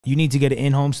You need to get an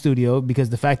in-home studio because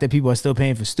the fact that people are still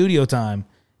paying for studio time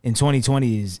in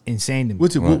 2020 is insane to me.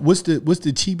 What's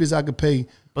the cheapest I could pay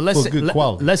for good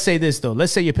quality? Let's say this though.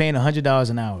 Let's say you're paying $100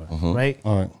 an hour, right?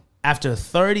 All right. After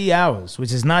 30 hours,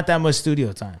 which is not that much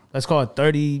studio time. Let's call it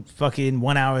 30 fucking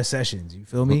 1 hour sessions. You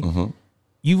feel me?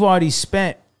 You've already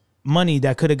spent money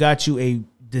that could have got you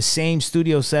the same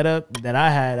studio setup that I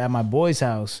had at my boy's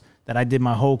house that I did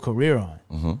my whole career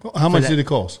on. How much did it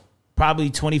cost? Probably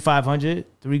 $2,500,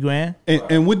 $3,000.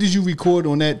 And what did you record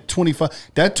on that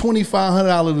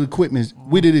 $2,500 equipment?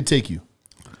 Where did it take you?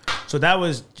 So that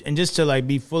was, and just to like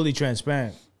be fully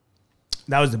transparent,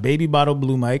 that was the Baby Bottle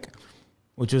Blue mic,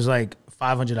 which was like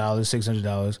 $500,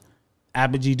 $600.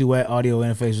 Apogee Duet audio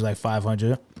interface was like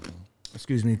 $500.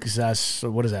 Excuse me, because that's,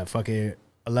 what is that? Fucking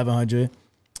 $1,100.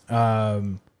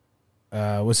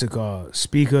 What's it called?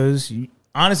 Speakers.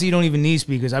 Honestly, you don't even need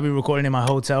speakers. I'll be recording in my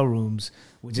hotel rooms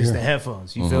with just the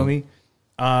headphones. You feel me?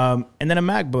 And then a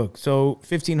MacBook. So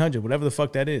 $1,500, whatever the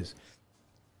fuck that is.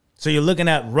 So you're looking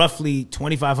at roughly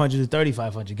 $2,500 to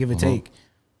 $3,500, give or take.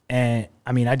 And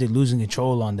I mean, I did Losing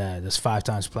Control on that. That's 5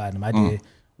 times platinum. I did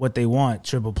What They Want,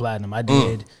 triple platinum. I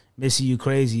did Missy You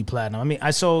Crazy, platinum. I mean,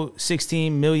 I sold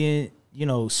 16 million, you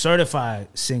know, certified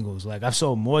singles. Like I've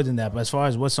sold more than that. But as far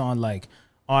as what's on like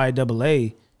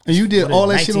RIAA. And you did all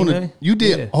that shit on the, you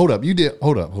did, hold up.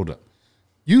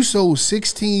 You sold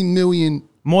 16 million.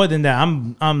 More than that.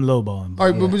 I'm lowballing.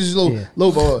 All right, but just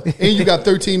lowball. And you got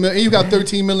 13 million, and you got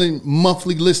 13 million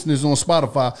monthly listeners on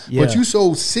Spotify. But you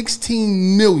sold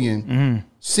 16 million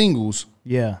singles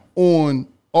on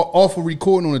off of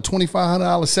recording on a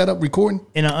 $2,500 setup recording.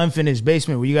 In an unfinished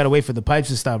basement where you gotta wait for the pipes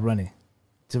to stop running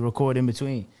to record in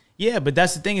between. Yeah, but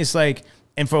that's the thing, it's like,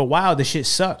 and for a while, the shit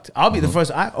sucked. I'll be the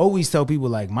first. I always tell people,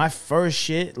 like, my first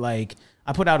shit, like,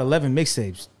 I put out 11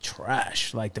 mixtapes.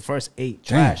 Trash. Like, the first 8,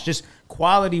 trash. Just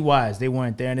quality-wise, they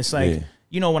weren't there. And it's like,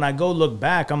 you know, when I go look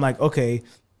back, I'm like, okay,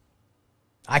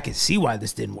 I can see why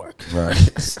this didn't work. Right.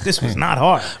 This was not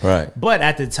hard. Right. But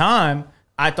at the time,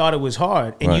 I thought it was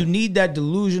hard. And you need that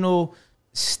delusional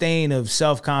stain of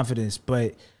self-confidence.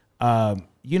 But,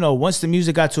 you know, once the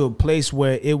music got to a place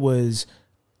where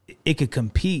it could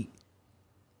compete,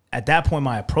 at that point,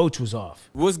 my approach was off.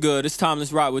 What's good? It's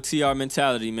Timeless Rock with TR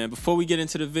Mentality, man. Before we get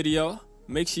into the video,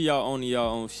 make sure y'all own your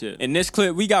own shit. In this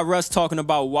clip, we got Russ talking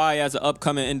about why, as an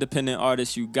upcoming independent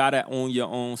artist, you gotta own your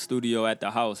own studio at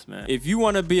the house, man. If you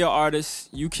want to be an artist,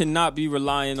 you cannot be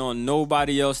relying on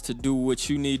nobody else to do what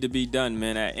you need to be done,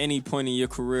 man, at any point in your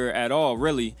career at all,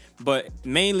 really. But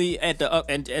mainly at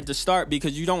the start,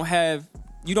 because you don't have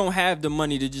the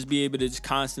money to just be able to just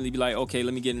constantly be like, okay,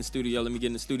 let me get in the studio, let me get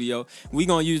in the studio. We're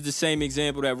going to use the same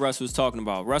example that Russ was talking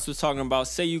about. Russ was talking about,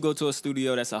 say you go to a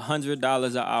studio that's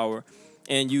 $100 an hour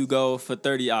and you go for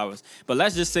 30 hours. But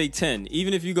let's just say 10.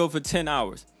 Even if you go for 10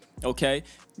 hours, okay?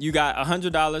 You got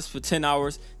 $100 for 10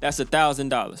 hours. That's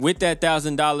 $1,000. With that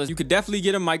 $1,000, you could definitely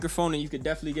get a microphone and you could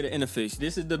definitely get an interface.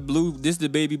 This is the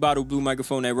Baby Bottle Blue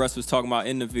microphone that Russ was talking about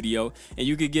in the video. And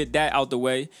you could get that out the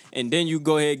way. And then you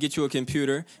go ahead and get you a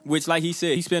computer, which, like he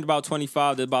said, he spent about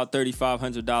 $2,500 to about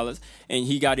 $3,500. And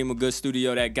he got him a good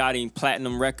studio that got him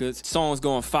platinum records. Songs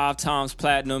going 5 times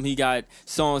platinum. He got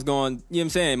songs going, you know what I'm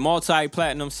saying,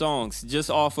 multi-platinum songs just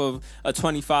off of a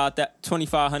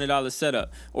 $2,500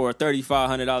 setup or a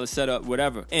 $3,500 setup,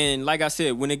 whatever. And like I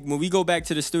said, when we go back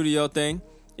to the studio thing,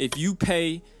 if you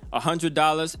pay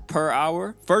 $100 per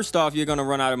hour, first off, you're gonna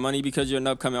run out of money because you're an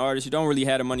upcoming artist. You don't really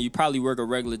have the money. You probably work a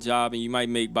regular job and you might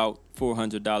make about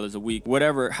 $400 a week.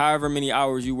 However many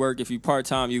hours you work, if you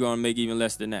part-time, you're gonna make even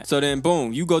less than that. So then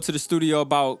boom, you go to the studio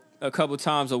about a couple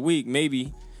times a week,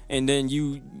 maybe. And then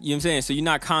you know what I'm saying? So you're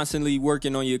not constantly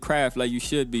working on your craft like you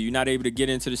should be. You're not able to get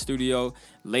into the studio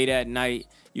late at night.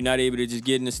 You're not able to just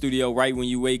get in the studio right when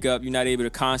you wake up. You're not able to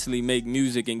constantly make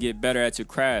music and get better at your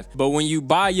craft. But when you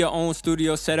buy your own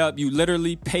studio setup, you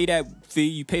literally pay that fee.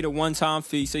 You pay the one-time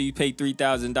fee. So you pay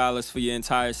 $3,000 for your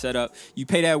entire setup. You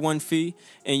pay that one fee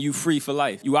and you free for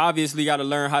life. You obviously got to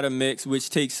learn how to mix, which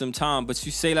takes some time. But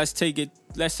you say, let's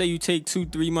say you take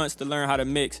 2-3 months to learn how to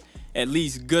mix, at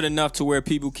least good enough to where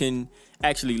people can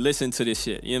actually listen to this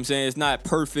shit. You know what I'm saying? It's not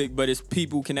perfect, but it's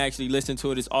people can actually listen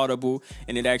to it. It's audible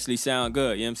and it actually sound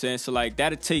good. You know what I'm saying? So like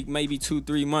that'll take maybe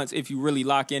 2-3 months if you really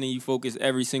lock in and you focus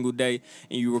every single day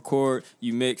and you record,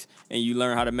 you mix, and you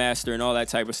learn how to master and all that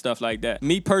type of stuff like that.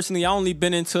 Me personally, I only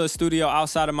been into a studio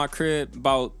outside of my crib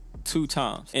about 2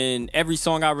 times, and every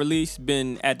song I released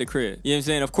been at the crib. You know what I'm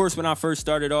saying? Of course, when I first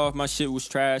started off, my shit was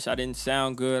trash. I didn't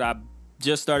sound good. I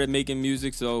just started making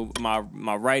music, so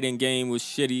my writing game was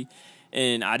shitty.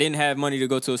 And I didn't have money to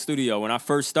go to a studio. When I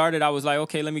first started, I was like,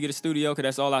 okay, let me get a studio, because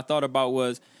that's all I thought about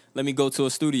was let me go to a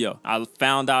studio. I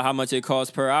found out how much it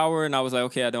costs per hour, and I was like,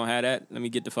 okay, I don't have that. Let me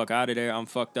get the fuck out of there. I'm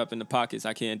fucked up in the pockets.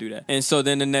 I can't do that. And so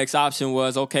then the next option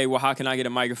was, okay, well, how can I get a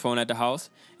microphone at the house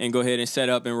and go ahead and set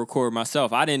up and record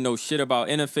myself? I didn't know shit about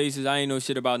interfaces. I didn't know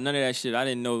shit about none of that shit. I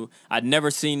didn't know. I'd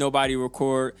never seen nobody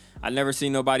record. I never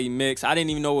seen nobody mix. I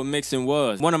didn't even know what mixing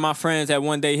was. One of my friends that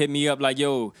one day hit me up like,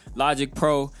 yo, Logic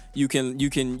Pro, you can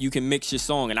mix your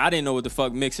song. And I didn't know what the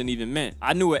fuck mixing even meant.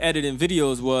 I knew what editing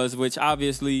videos was, which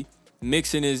obviously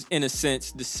mixing is, in a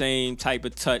sense, the same type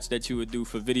of touch that you would do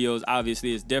for videos.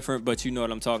 Obviously, it's different, but you know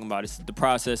what I'm talking about. It's the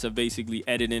process of basically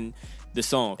editing the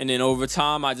song. And then over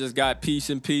time, I just got piece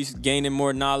and piece, gaining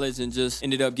more knowledge, and just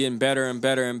ended up getting better and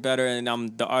better and better, and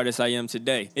I'm the artist I am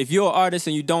today. If you're an artist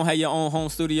and you don't have your own home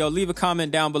studio, leave a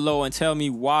comment down below and tell me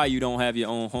why you don't have your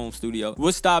own home studio.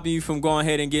 What's stopping you from going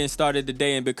ahead and getting started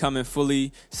today and becoming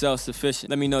fully self-sufficient?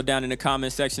 Let me know down in the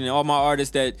comment section. And all my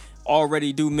artists that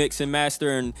already do mix and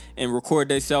master and record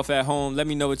themselves at home, let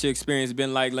me know what your experience has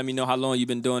been like. Let me know how long you've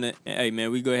been doing it. And hey,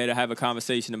 man, we go ahead and have a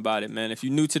conversation about it, man. If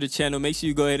you're new to the channel, make sure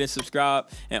you go ahead and subscribe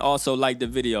and also like the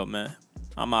video, man.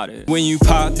 I'm out of here. When you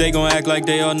pop, they gon' act like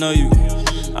they all know you.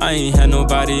 I ain't had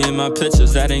nobody in my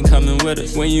pictures, that ain't coming with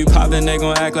us. When you pop, then they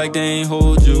gon' act like they ain't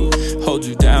hold you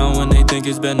down when they think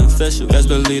it's beneficial. Best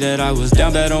believe that I was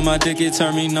down bad on my dick, it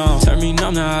turned me numb.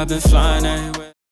 Now I've been flying everywhere.